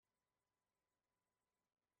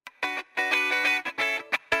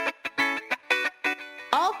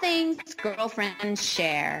things girlfriends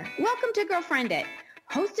share. Welcome to GirlfriendIT,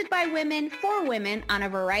 hosted by women for women on a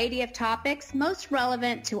variety of topics most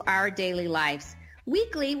relevant to our daily lives.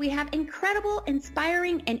 Weekly, we have incredible,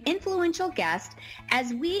 inspiring, and influential guests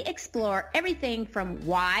as we explore everything from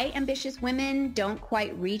why ambitious women don't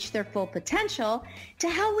quite reach their full potential to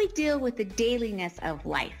how we deal with the dailiness of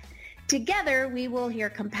life. Together, we will hear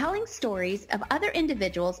compelling stories of other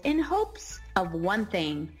individuals in hopes of one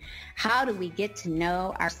thing: how do we get to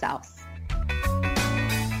know ourselves?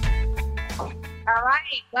 All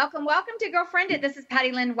right. Welcome to GirlfriendIT. This is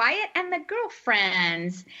Patty Lynn Wyatt and the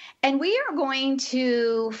girlfriends. And we are going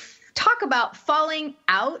to talk about falling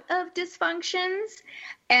out of dysfunctions.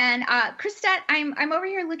 And Christette, I'm over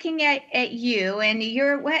here looking at you, and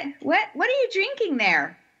you're what are you drinking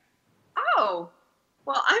there? Oh,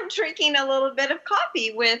 well, I'm drinking a little bit of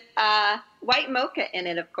coffee with white mocha in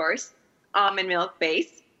it, of course, almond milk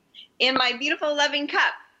base, in my beautiful loving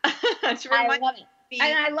cup. I love it.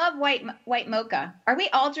 And I love white mocha. Are we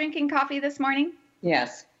all drinking coffee this morning?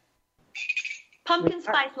 Yes. Pumpkin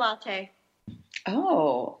spice latte.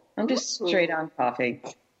 Oh, I'm just straight on coffee.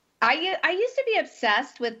 I used to be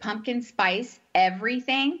obsessed with pumpkin spice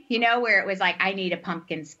everything, where it was like, I need a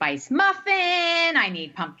pumpkin spice muffin, I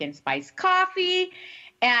need pumpkin spice coffee,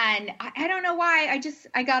 and I don't know why,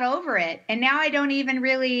 I got over it, and now I don't even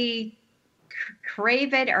really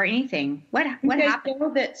crave it or anything. What happened? You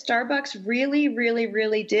know that Starbucks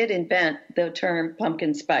really did invent the term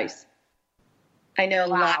pumpkin spice. I know a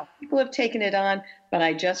lot of people have taken it on, but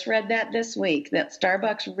I just read that this week, that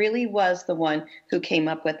Starbucks really was the one who came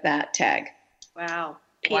up with that tag. Wow.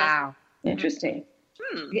 Interesting.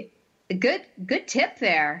 Good tip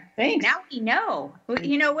there. Thanks. Now we know.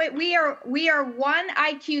 You know what? We are one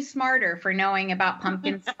IQ smarter for knowing about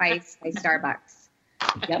pumpkin spice by Starbucks.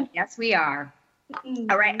 Yep. Yes, we are.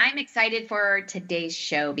 All right. I'm excited for today's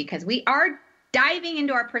show because we are diving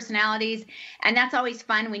into our personalities, and that's always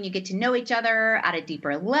fun when you get to know each other at a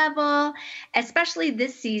deeper level, especially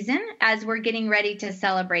this season as we're getting ready to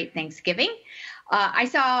celebrate Thanksgiving. I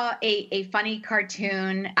saw a funny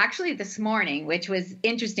cartoon actually this morning, which was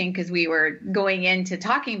interesting because we were going into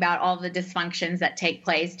talking about all the dysfunctions that take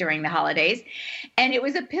place during the holidays. And it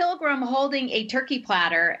was a pilgrim holding a turkey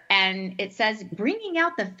platter, and it says, bringing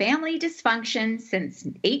out the family dysfunction since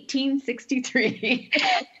 1863.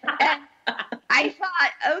 And I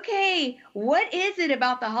thought, okay, what is it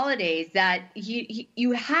about the holidays that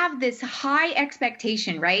you have this high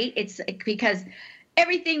expectation, right? It's because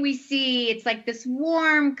everything we see, it's like this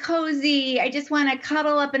warm, cozy, I just want to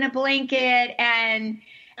cuddle up in a blanket and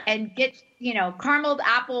get, carameled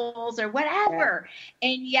apples or whatever. Yeah.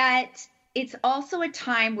 And yet it's also a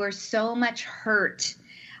time where so much hurt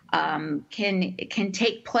can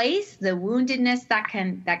take place, the woundedness that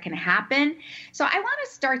can happen. So I want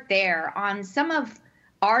to start there on some of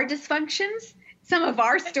our dysfunctions, some of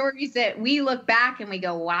our stories that we look back and we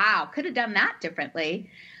go, wow, could have done that differently.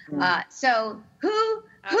 So who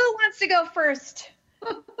wants to go first?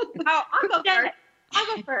 Oh, I'll go first.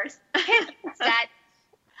 I'll go first.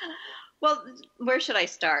 Well, where should I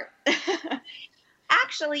start?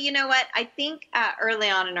 Actually, you know what? I think early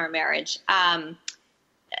on in our marriage,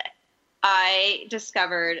 I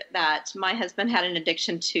discovered that my husband had an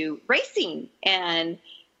addiction to racing, and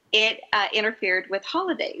it interfered with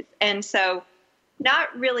holidays. And so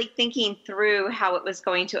not really thinking through how it was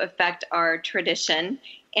going to affect our tradition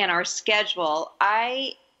and our schedule,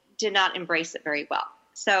 I did not embrace it very well.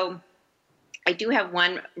 So I do have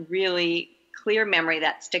one really clear memory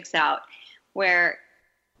that sticks out where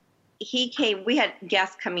we had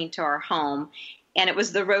guests coming to our home, and it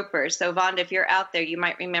was the Ropers. So Vonda, if you're out there, you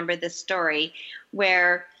might remember this story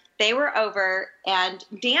where they were over, and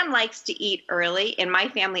Dan likes to eat early, and my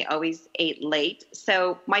family always ate late.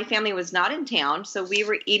 So my family was not in town, so we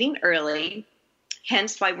were eating early,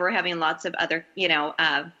 hence why we're having lots of other,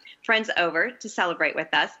 friends over to celebrate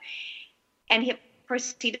with us. And of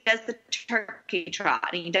course, he does the turkey trot,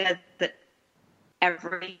 and he does it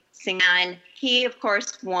every single time. He, of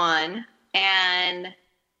course, won, and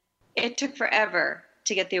it took forever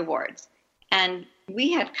to get the awards. And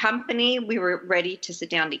we had company. We were ready to sit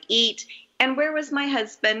down to eat. And where was my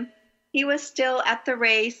husband? He was still at the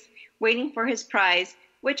race waiting for his prize,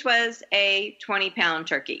 which was a 20-pound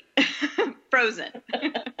turkey, frozen.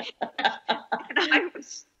 And I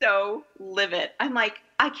was so livid. I'm like,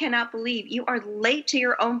 I cannot believe you are late to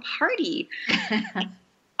your own party.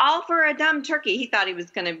 All for a dumb turkey. He thought he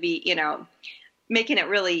was going to be, making it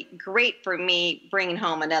really great for me bringing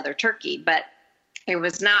home another turkey, but it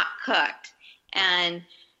was not cooked. And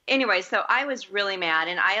anyway, so I was really mad,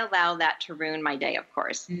 and I allowed that to ruin my day, of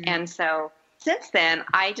course. Mm-hmm. And so since then,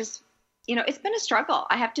 I just, it's been a struggle.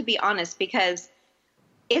 I have to be honest, because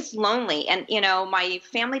it's lonely. And, my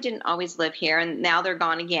family didn't always live here, and now they're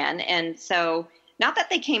gone again. And so, not that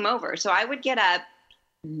they came over. So I would get up,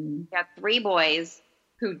 got 3 boys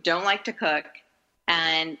who don't like to cook,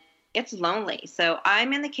 and it's lonely. So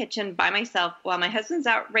I'm in the kitchen by myself while my husband's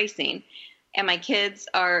out racing and my kids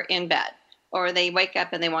are in bed, or they wake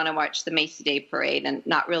up and they want to watch the Macy Day parade and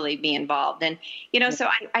not really be involved. And, so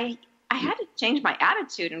I had to change my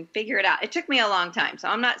attitude and figure it out. It took me a long time. So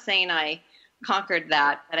I'm not saying I conquered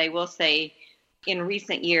that, but I will say in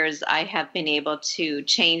recent years, I have been able to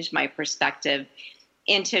change my perspective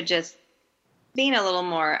into just being a little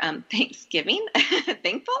more thanksgiving,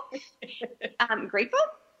 thankful, grateful,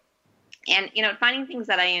 and, finding things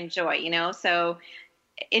that I enjoy, so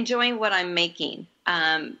enjoying what I'm making,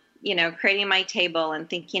 creating my table and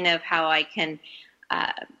thinking of how I can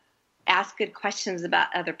ask good questions about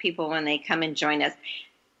other people when they come and join us.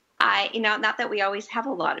 Not that we always have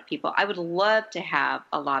a lot of people. I would love to have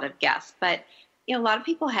a lot of guests, but a lot of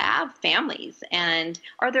people have families,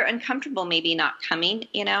 or they're uncomfortable maybe not coming,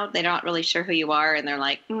 they're not really sure who you are, and they're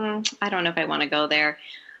like, I don't know if I want to go there.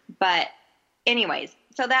 But anyways,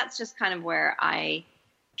 so that's just kind of where I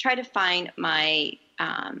try to find my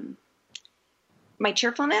my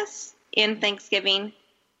cheerfulness in Thanksgiving,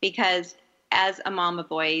 because as a mom of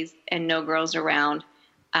boys and no girls around,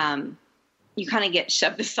 you kind of get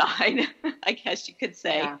shoved aside, I guess you could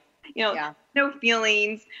say. Yeah. No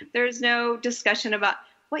feelings. There's no discussion about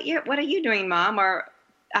what are you doing, Mom? Or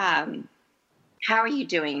how are you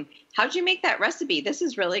doing? How'd you make that recipe? This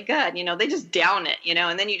is really good. They just down it,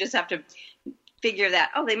 and then you just have to figure that,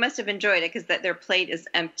 they must have enjoyed it because their plate is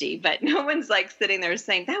empty. But no one's like sitting there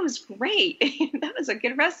saying, that was great. That was a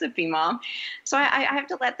good recipe, Mom. So I have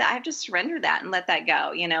to I have to surrender that and let that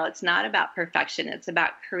go. It's not about perfection. It's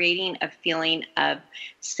about creating a feeling of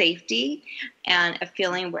safety and a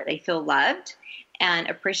feeling where they feel loved and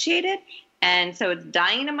appreciated. And so it's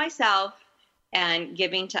dying to myself and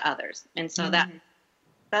giving to others. And so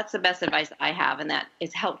that's the best advice I have. And that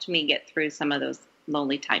has helped me get through some of those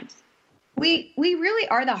lonely times. We really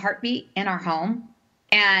are the heartbeat in our home.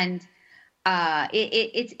 And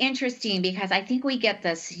it's interesting because I think we get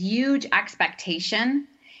this huge expectation.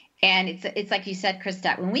 And it's like you said,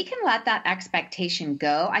 Krista, when we can let that expectation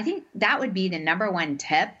go, I think that would be the number one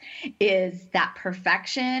tip, is that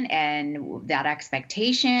perfection and that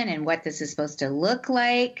expectation and what this is supposed to look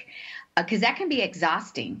like, because that can be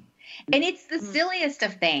exhausting. And it's the silliest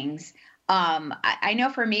of things. I know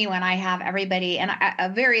for me, when I have everybody, and a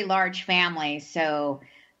very large family, so,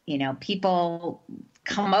 people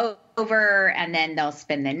come over and then they'll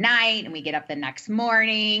spend the night and we get up the next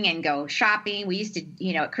morning and go shopping. We used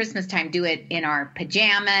to, at Christmas time, do it in our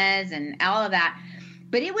pajamas and all of that.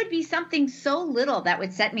 But it would be something so little that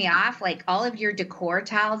would set me off, like all of your decor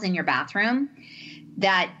towels in your bathroom,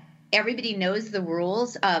 that everybody knows the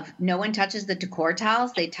rules of no one touches the decor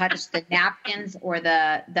towels. They touch the napkins or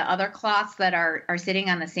the other cloths that are sitting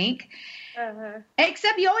on the sink.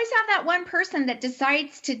 Except you always have that one person that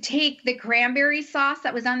decides to take the cranberry sauce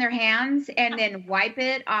that was on their hands and then wipe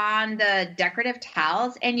it on the decorative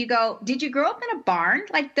towels. And you go, did you grow up in a barn?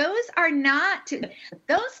 Like, those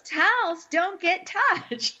towels don't get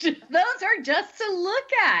touched. Those are just to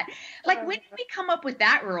look at. Like, when did we come up with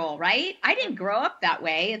that rule, right? I didn't grow up that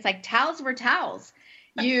way. It's like towels were towels.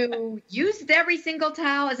 You used every single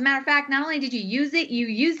towel. As a matter of fact, not only did you use it, you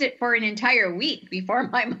used it for an entire week before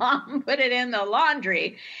my mom put it in the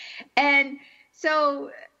laundry. And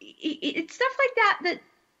so it's stuff like that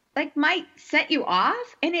like might set you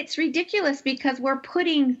off. And it's ridiculous because we're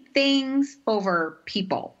putting things over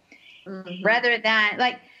people rather than,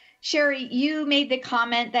 like, Sherry, you made the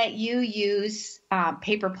comment that you use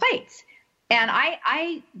paper plates. And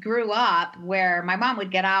I grew up where my mom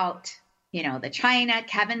would get out, the china,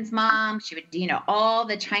 Kevin's mom, she would, all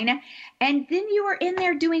the china. And then you were in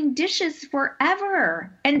there doing dishes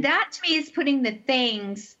forever. And that to me is putting the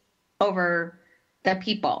things over the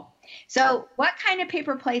people. So what kind of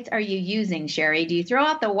paper plates are you using, Sherry? Do you throw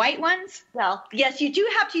out the white ones? Well, yes, you do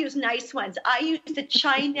have to use nice ones. I use the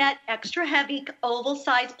Chinette extra heavy oval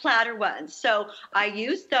size platter ones. So I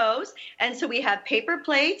use those. And so we have paper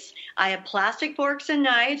plates. I have plastic forks and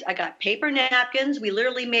knives. I got paper napkins. We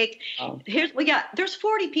literally make, there's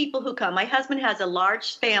 40 people who come. My husband has a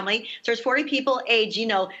large family. So there's 40 people age,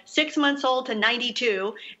 6 months old to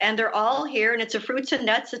 92. And they're all here. And it's a fruits and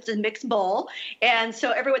nuts. It's a mixed bowl. And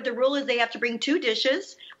so the rule is they have to bring 2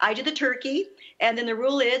 dishes. I do the turkey, and then the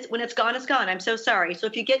rule is when it's gone, it's gone. I'm so sorry. So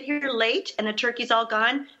if you get here late and the turkey's all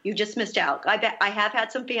gone, you just missed out. I have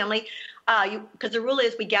had some family. because the rule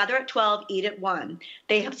is we gather at 12, eat at 1.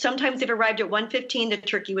 Sometimes they've arrived at 1:15, the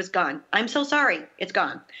turkey was gone. I'm so sorry, it's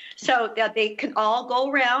gone. So that they can all go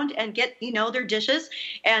around and get, their dishes,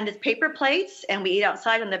 and it's paper plates, and we eat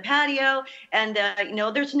outside on the patio. And,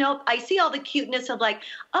 I see all the cuteness of like,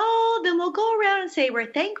 oh, then we'll go around and say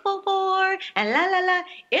we're thankful for, and la, la, la.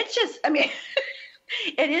 It's just,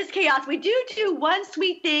 it is chaos. We do one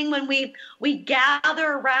sweet thing when we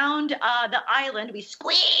gather around the island. We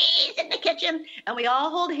squeeze in the kitchen, and we all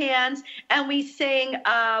hold hands, and we sing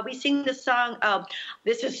the song.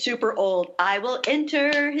 This is super old. I will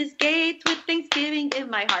enter his gates with thanksgiving in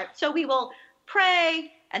my heart. So we will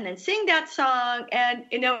pray and then sing that song. And,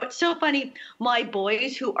 it's so funny. My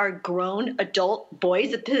boys, who are grown adult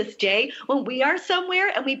boys to this day, when we are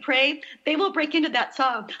somewhere and we pray, they will break into that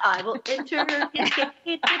song. I will enter his gates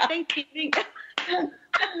with thanksgiving.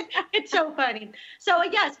 It's so funny. So,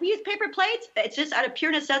 yes, we use paper plates. It's just out of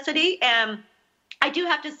pure necessity. And I do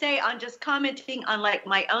have to say, on just commenting on like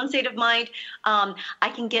my own state of mind, I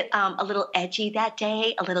can get a little edgy that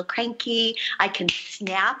day, a little cranky. I can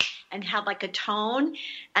snap and have like a tone.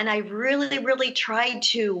 And I really, really tried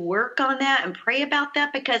to work on that and pray about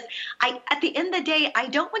that, because at the end of the day, I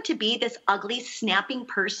don't want to be this ugly, snapping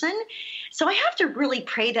person. So I have to really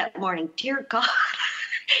pray that morning, dear God.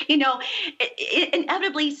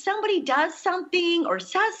 Inevitably somebody does something or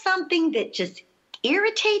says something that just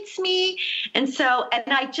irritates me. And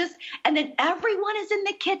then everyone is in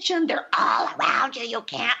the kitchen. They're all around you. You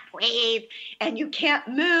can't breathe and you can't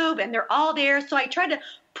move, and they're all there. So I try to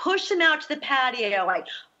push them out to the patio. I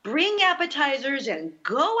bring appetizers and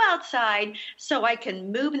go outside so I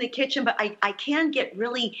can move in the kitchen, but I can get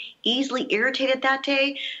really easily irritated that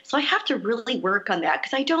day. So I have to really work on that,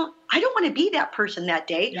 because I don't want to be that person that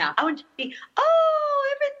day. Yeah. I want to be,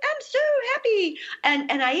 I'm so happy.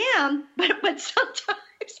 And I am, but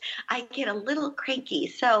sometimes I get a little cranky.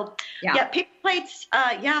 So yeah, paper plates,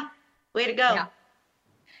 way to go.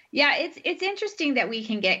 Yeah, it's interesting that we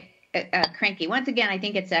can get cranky. Once again, I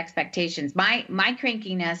think it's expectations. My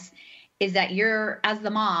crankiness is that as the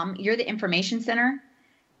mom, you're the information center,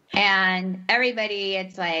 and everybody,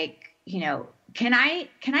 it's like, can I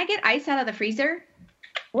get ice out of the freezer?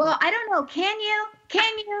 Well, I don't know. Can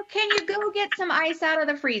you go get some ice out of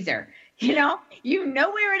the freezer? You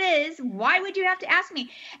know where it is. Why would you have to ask me?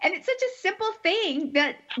 And it's such a simple thing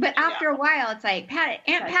but after a while, it's like,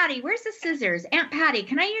 Aunt Patty, where's the scissors? Aunt Patty,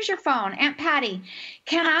 can I use your phone? Aunt Patty,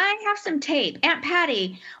 can I have some tape? Aunt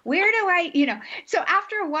Patty, where do I, so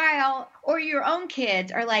after a while, or your own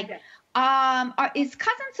kids are like, is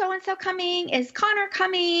cousin so-and-so coming? Is Connor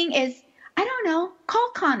coming? I don't know.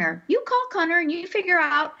 Call Connor. You call Connor and you figure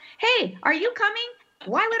out, hey, are you coming?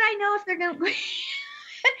 Why would I know if they're going to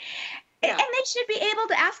And they should be able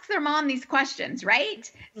to ask their mom these questions, right?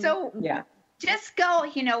 So just go,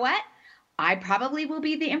 you know what? I probably will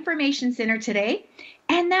be the information center today,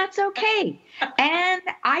 and that's okay. And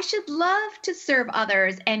I should love to serve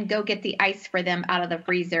others and go get the ice for them out of the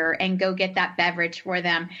freezer and go get that beverage for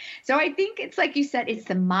them. So I think it's like you said, it's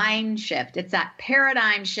the mind shift. It's that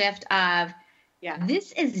paradigm shift of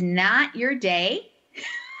this is not your day.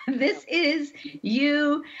 This is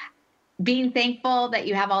you being thankful that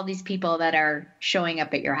you have all these people that are showing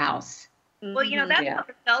up at your house. Well, that's how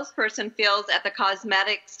the salesperson feels at the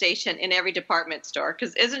cosmetic station in every department store.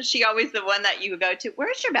 Because isn't she always the one that you go to?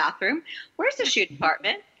 Where's your bathroom? Where's the shoe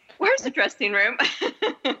department? Where's the dressing room?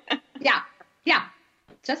 Yeah.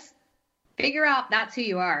 Just figure out that's who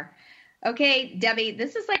you are. Okay, Debbie,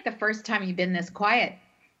 this is like the first time you've been this quiet.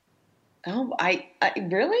 Oh, I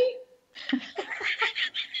really?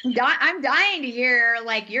 I'm dying to hear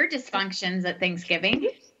like your dysfunctions at Thanksgiving.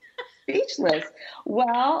 Speechless.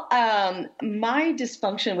 Well, my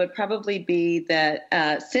dysfunction would probably be that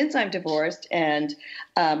since I'm divorced and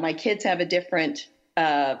my kids have a different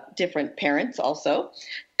parents also,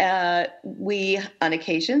 we on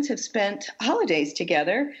occasions have spent holidays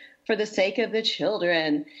together for the sake of the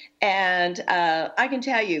children. And I can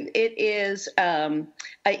tell you, it is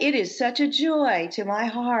such a joy to my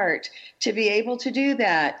heart to be able to do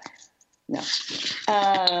that. No,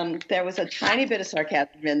 there was a tiny bit of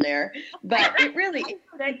sarcasm in there, but it really,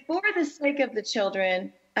 for the sake of the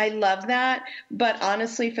children, I love that. But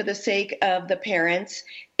honestly, for the sake of the parents,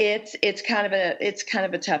 it's kind of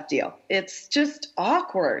a tough deal. It's just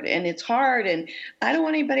awkward and it's hard, and I don't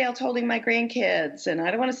want anybody else holding my grandkids, and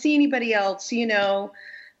I don't want to see anybody else,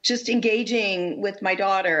 just engaging with my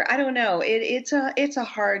daughter. I don't know. It's a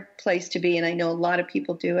hard place to be, and I know a lot of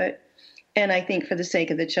people do it. And I think for the sake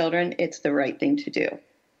of the children, it's the right thing to do.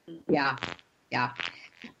 Yeah.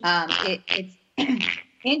 It's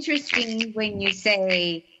interesting when you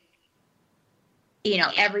say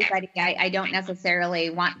everybody. I don't necessarily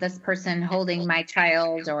want this person holding my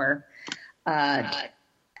child, or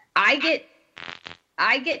I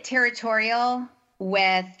get territorial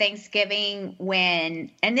with Thanksgiving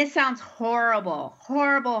and this sounds horrible,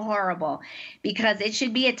 because it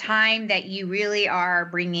should be a time that you really are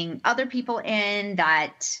bringing other people in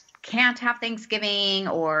that can't have Thanksgiving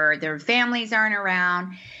or their families aren't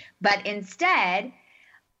around. But instead,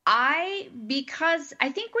 because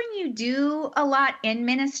I think when you do a lot in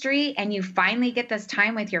ministry and you finally get this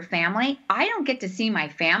time with your family, I don't get to see my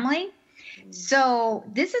family. So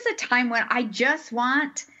this is a time when I just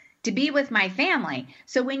want to be with my family.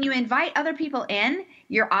 So when you invite other people in,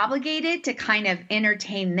 you're obligated to kind of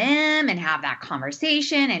entertain them and have that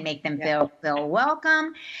conversation and make them feel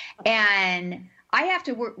welcome. And I have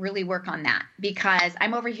to really work on that, because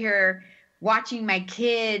I'm over here watching my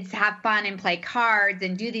kids have fun and play cards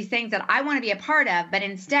and do these things that I want to be a part of. But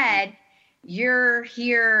instead, you're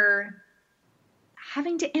here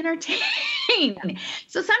having to entertain.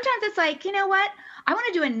 So sometimes it's like, you know what? I want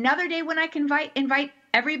to do another day when I can invite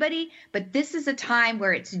everybody, but this is a time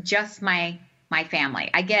where it's just my family.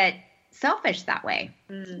 I get selfish that way.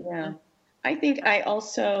 Yeah. I think I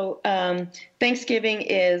also, Thanksgiving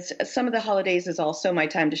some of the holidays is also my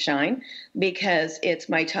time to shine, because it's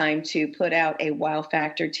my time to put out a wow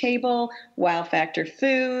factor table, wow factor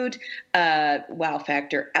food, wow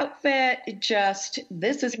factor outfit.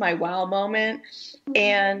 This is my wow moment.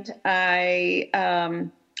 And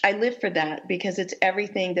I live for that, because it's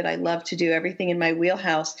everything that I love to do, everything in my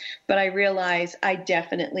wheelhouse. But I realize I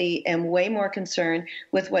definitely am way more concerned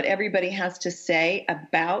with what everybody has to say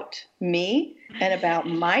about me and about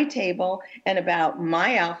my table and about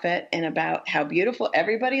my outfit and about how beautiful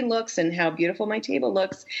everybody looks and how beautiful my table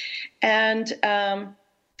looks. And,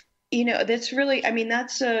 that's really,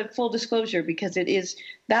 that's a full disclosure, because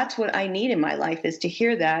that's what I need in my life, is to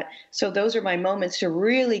hear that. So those are my moments to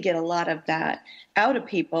really get a lot of that out of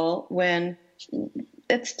people, when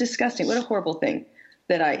it's disgusting. What a horrible thing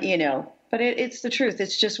that but it's the truth.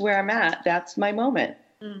 It's just where I'm at. That's my moment.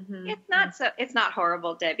 Mm-hmm. It's not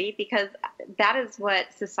horrible, Debbie, because that is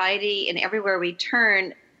what society and everywhere we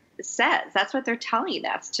turn says. That's what they're telling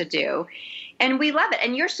us to do. And we love it.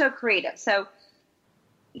 And you're so creative. So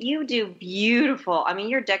you do beautiful.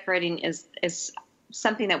 Your decorating is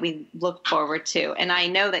something that we look forward to. And I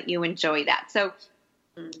know that you enjoy that. So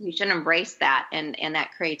you should embrace that and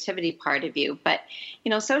that creativity part of you. But,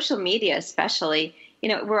 social media especially,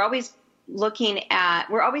 we're always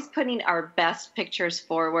putting our best pictures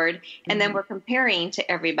forward. And then we're comparing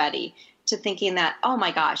to everybody, to thinking that, oh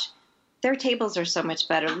my gosh, their tables are so much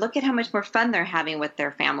better. Look at how much more fun they're having with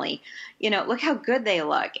their family. Look how good they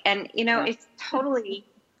look. And, it's totally,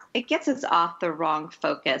 it gets us off the wrong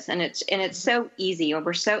focus. And it's so easy, or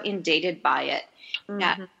we're so inundated by it,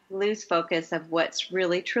 that lose focus of what's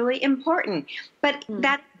really, truly important. But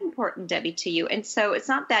that's important, Debbie, to you. And so it's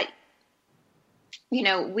not that,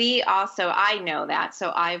 I know that. So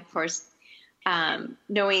I, of course,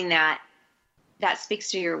 knowing that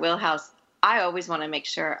speaks to your wheelhouse, I always want to make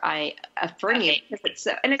sure I affirm you, because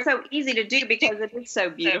it's so easy to do, because it is so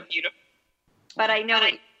beautiful. But I know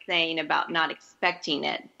what you're saying about not expecting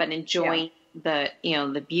it, but enjoying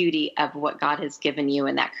the beauty of what God has given you,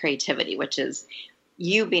 and that creativity, which is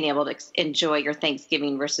you being able to enjoy your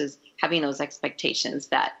Thanksgiving versus having those expectations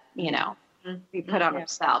that, we put on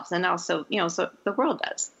ourselves, and also, so the world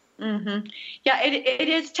does. Mm-hmm. Yeah, it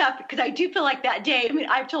is tough, because I do feel like that day.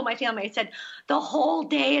 I've told my family, I said, the whole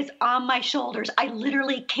day is on my shoulders. I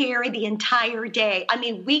literally carry the entire day.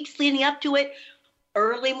 Weeks leading up to it,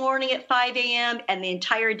 early morning at 5 a.m. and the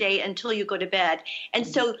entire day until you go to bed. And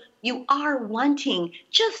so you are wanting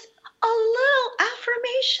just a little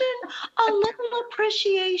affirmation, a little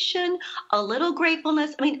appreciation, a little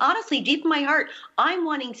gratefulness. Honestly, deep in my heart, I'm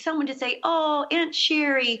wanting someone to say, "Oh, Aunt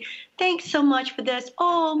Sherry, thanks so much for this.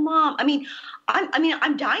 Oh, Mom."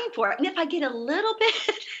 I'm dying for it. And if I get a little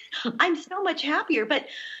bit, I'm so much happier. But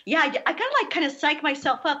yeah, I gotta kind of psych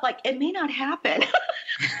myself up. Like, it may not happen.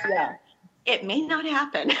 Yeah, it may not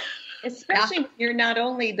happen. Especially when you're not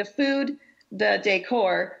only the food, the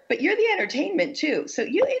decor, but you're the entertainment too. So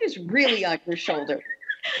it is really on your shoulder.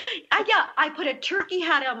 I put a turkey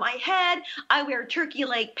hat on my head. I wear turkey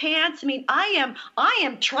leg pants. I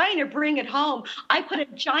am trying to bring it home. I put a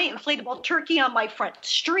giant inflatable turkey on my front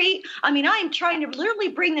street. I am trying to literally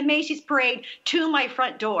bring the Macy's parade to my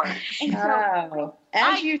front door. And so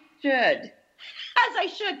you should. As I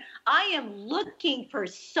should. I am looking for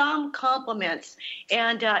some compliments.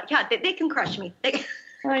 And they can crush me.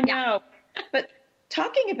 I know. But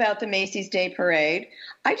talking about the Macy's Day Parade,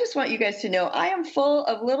 I just want you guys to know I am full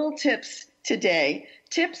of little tips today,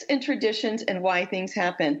 tips and traditions and why things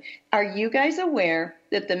happen. Are you guys aware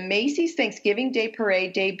that the Macy's Thanksgiving Day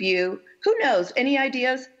Parade debut, who knows, any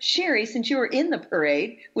ideas? Sherry, since you were in the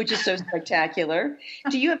parade, which is so spectacular,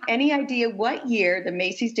 do you have any idea what year the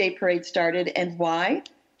Macy's Day Parade started and why?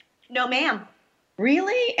 No, ma'am.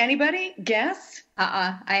 Really? Anybody? Guess?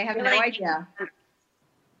 I have no idea.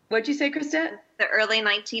 What'd you say, Christette? The early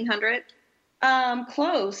 1900s?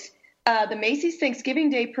 Close. The Macy's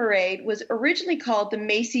Thanksgiving Day Parade was originally called the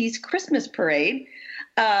Macy's Christmas Parade,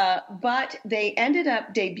 but they ended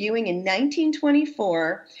up debuting in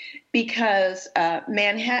 1924 because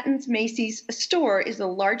Manhattan's Macy's store is the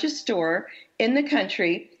largest store in the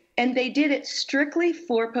country, and they did it strictly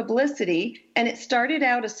for publicity, and it started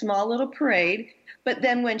out a small little parade. But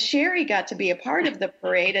then when Sherry got to be a part of the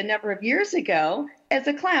parade a number of years ago as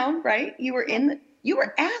a clown, right? You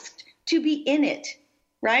were asked to be in it,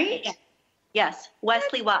 right? Yes,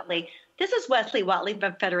 Wesley Watley. This is Wesley Watley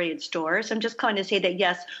from Federated Stores. I'm just calling to say that,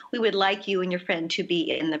 yes, we would like you and your friend to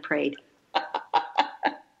be in the parade.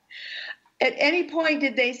 At any point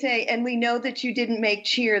did they say, and we know that you didn't make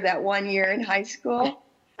cheer that one year in high school?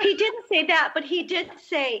 He didn't say that, but he did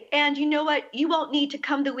say, and you know what? You won't need to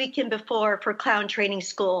come the weekend before for clown training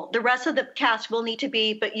school. The rest of the cast will need to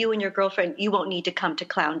be, but you and your girlfriend, you won't need to come to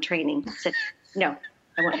clown training. So, no,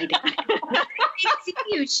 I won't need to. I see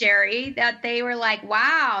you, Sherry, that they were like,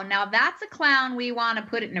 wow, now that's a clown we want to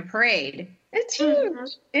put it in a parade. It's huge. Mm-hmm.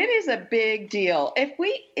 It is a big deal.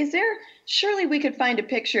 Surely we could find a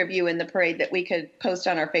picture of you in the parade that we could post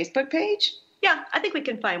on our Facebook page? Yeah, I think we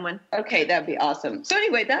can find one. Okay, that'd be awesome. So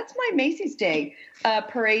anyway, that's my Macy's Day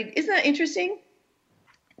parade. Isn't that interesting?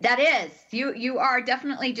 That is. You are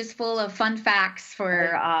definitely just full of fun facts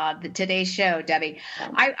for today's show, Debbie.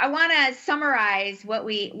 I want to summarize what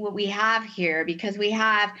we have here, because we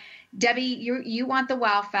have Debbie. You want the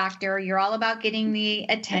wow factor. You're all about getting the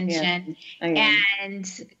attention. I am. And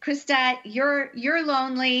Krista, you're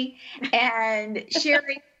lonely, and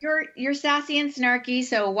Sherry, you're sassy and snarky.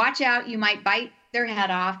 So watch out, you might bite their head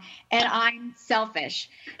off. And I'm selfish.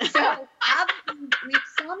 So we've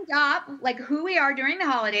summed up like who we are during the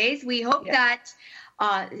holidays. We hope that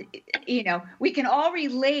we can all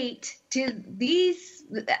relate to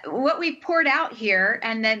what we've poured out here,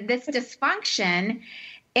 and then this dysfunction.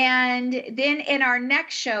 And then in our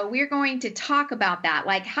next show, we're going to talk about that.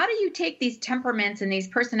 Like, how do you take these temperaments and these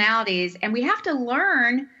personalities? And we have to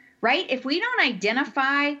learn, right? If we don't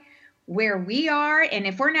identify where we are, and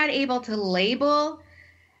if we're not able to label,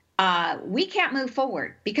 we can't move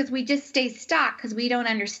forward, because we just stay stuck because we don't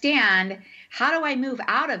understand, how do I move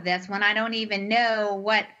out of this when I don't even know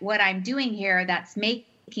what I'm doing here that's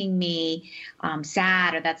making me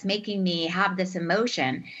sad, or that's making me have this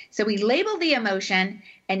emotion. So we label the emotion,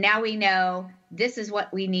 and now we know this is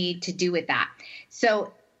what we need to do with that.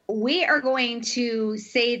 So we are going to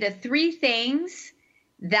say the 3 things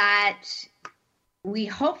that we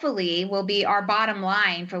hopefully will be our bottom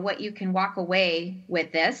line for what you can walk away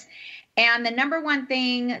with this. And the number one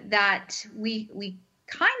thing that we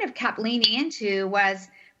kind of kept leaning into was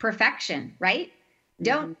perfection, right?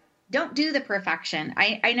 Mm-hmm. Don't do the perfection.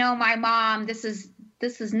 I know my mom, this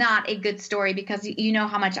is not a good story, because you know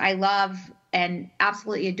how much I love and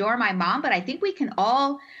absolutely adore my mom, but I think we can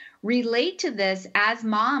all relate to this as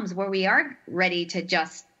moms, where we are ready to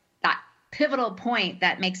just that pivotal point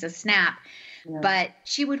that makes us snap. Yeah. But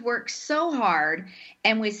she would work so hard,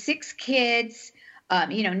 and with 6 kids,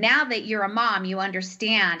 now that you're a mom, you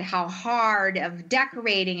understand how hard of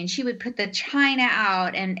decorating, and she would put the china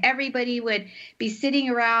out, and everybody would be sitting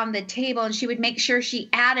around the table, and she would make sure she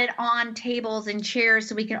added on tables and chairs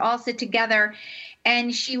so we could all sit together.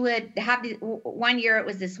 And she would have one year, it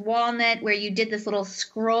was this walnut where you did this little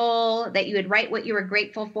scroll that you would write what you were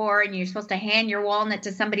grateful for, and you're supposed to hand your walnut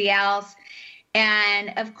to somebody else.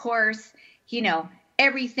 And of course,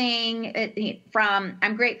 everything from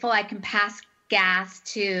I'm grateful I can pass gas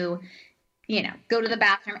to, go to the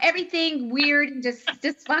bathroom, everything weird and just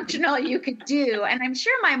dysfunctional you could do. And I'm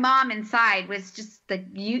sure my mom inside was just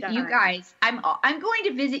you guys, I'm going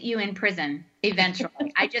to visit you in prison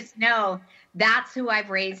eventually. I just know that's who I've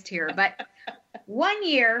raised here. But one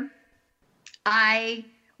year I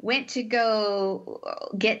went to go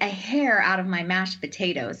get a hair out of my mashed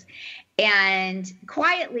potatoes. And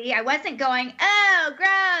quietly, I wasn't going, oh, gross,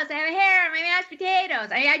 I have a hair on my mashed potatoes.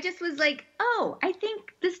 I just was like, oh, I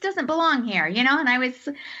think this doesn't belong here, And I was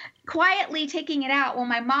quietly taking it out. Well,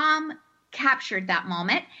 my mom captured that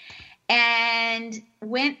moment and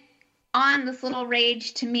went on this little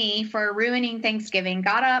rage to me for ruining Thanksgiving,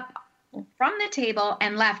 got up from the table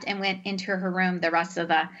and left and went into her room the rest of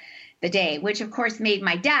the the day, which of course made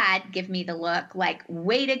my dad give me the look like,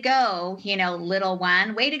 way to go, little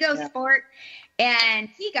one, way to go, sport. And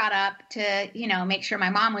he got up to, make sure my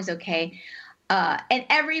mom was okay. And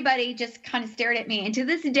everybody just kind of stared at me. And to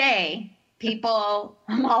this day, people,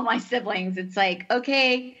 all my siblings, it's like,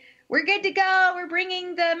 okay, we're good to go. We're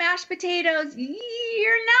bringing the mashed potatoes.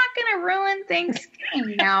 You're not going to ruin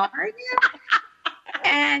Thanksgiving now, are you?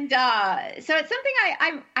 And so it's something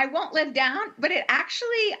I won't live down, but it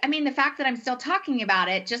actually, the fact that I'm still talking about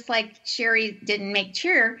it, just like Sherry didn't make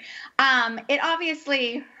cheer, it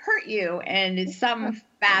obviously hurt you in some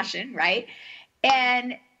fashion, right?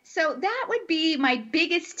 And so that would be my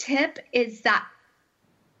biggest tip, is that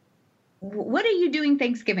what are you doing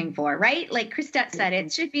Thanksgiving for, right? Like Christette said,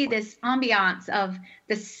 it should be this ambiance of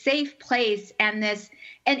the safe place and this.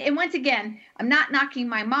 And once again, I'm not knocking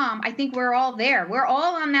my mom. I think we're all there. We're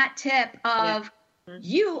all on that tip of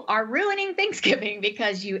you are ruining Thanksgiving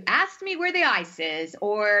because you asked me where the ice is,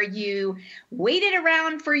 or you waited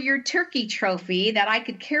around for your turkey trophy that I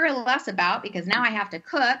could care less about because now I have to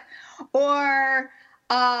cook, or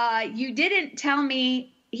you didn't tell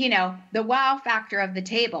me, the wow factor of the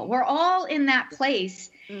table. We're all in that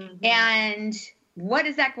place. And what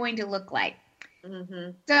is that going to look like?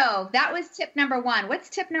 So that was tip number 1. What's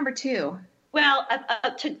tip number 2? Well,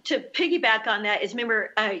 To piggyback on that is,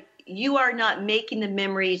 remember, you are not making the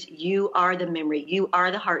memories. You are the memory. You are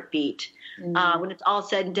the heartbeat. When it's all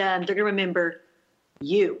said and done, they're going to remember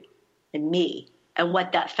you and me and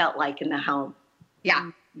what that felt like in the home. Yeah.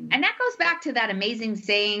 And that goes back to that amazing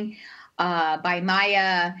saying by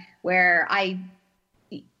Maya, where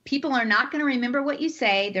people are not going to remember what you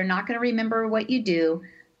say. They're not going to remember what you do,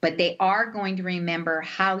 but they are going to remember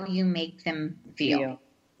how you make them feel.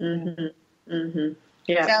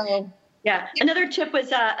 Yeah. So, yeah. Another tip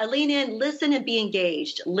was lean in, listen and be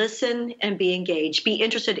engaged. Listen and be engaged. Be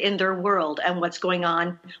interested in their world and what's going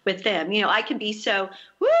on with them. I can be so,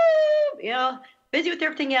 busy with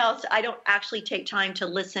everything else. I don't actually take time to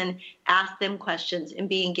listen, ask them questions, and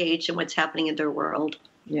be engaged in what's happening in their world.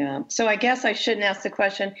 Yeah. So I guess I shouldn't ask the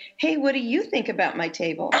question, hey, what do you think about my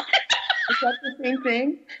table? Is that the same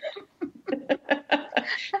thing?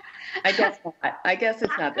 I guess not. I guess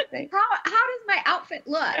it's not the same. How does my outfit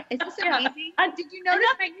look? Is this amazing? Did you notice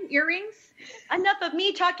my new earrings? Enough of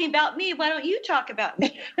me talking about me. Why don't you talk about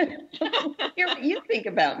me? Hear what you think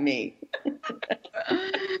about me.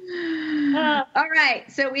 All right.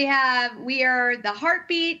 So we are the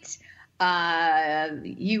heartbeat.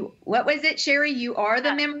 What was it, Sherry? You are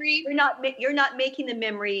the memory. You're not making the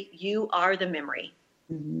memory. You are the memory.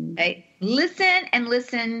 Okay.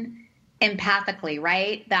 Listen empathically,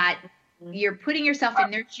 right? That you're putting yourself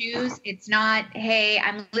in their shoes. It's not, hey,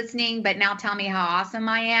 I'm listening, but now tell me how awesome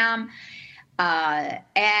I am.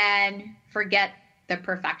 And forget the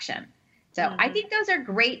perfection. So I think those are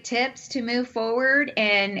great tips to move forward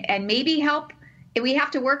and maybe help. We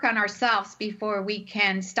have to work on ourselves before we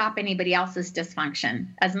can stop anybody else's dysfunction.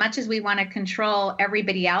 As much as we want to control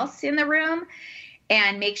everybody else in the room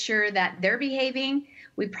and make sure that they're behaving,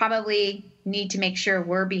 we probably need to make sure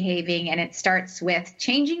we're behaving. And it starts with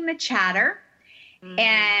changing the chatter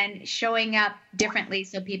and showing up differently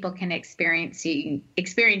so people can experience you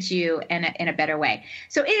in a better way.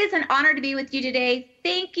 So it is an honor to be with you today.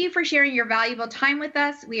 Thank you for sharing your valuable time with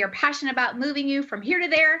us. We are passionate about moving you from here to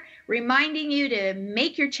there, reminding you to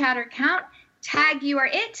make your chatter count. Tag You Are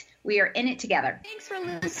It. We are in it together. Thanks for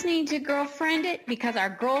listening to Girlfriend It, because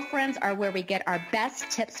our girlfriends are where we get our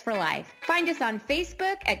best tips for life. Find us on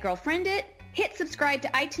Facebook at Girlfriend It. Hit subscribe to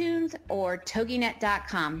iTunes or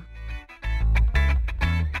toginet.com.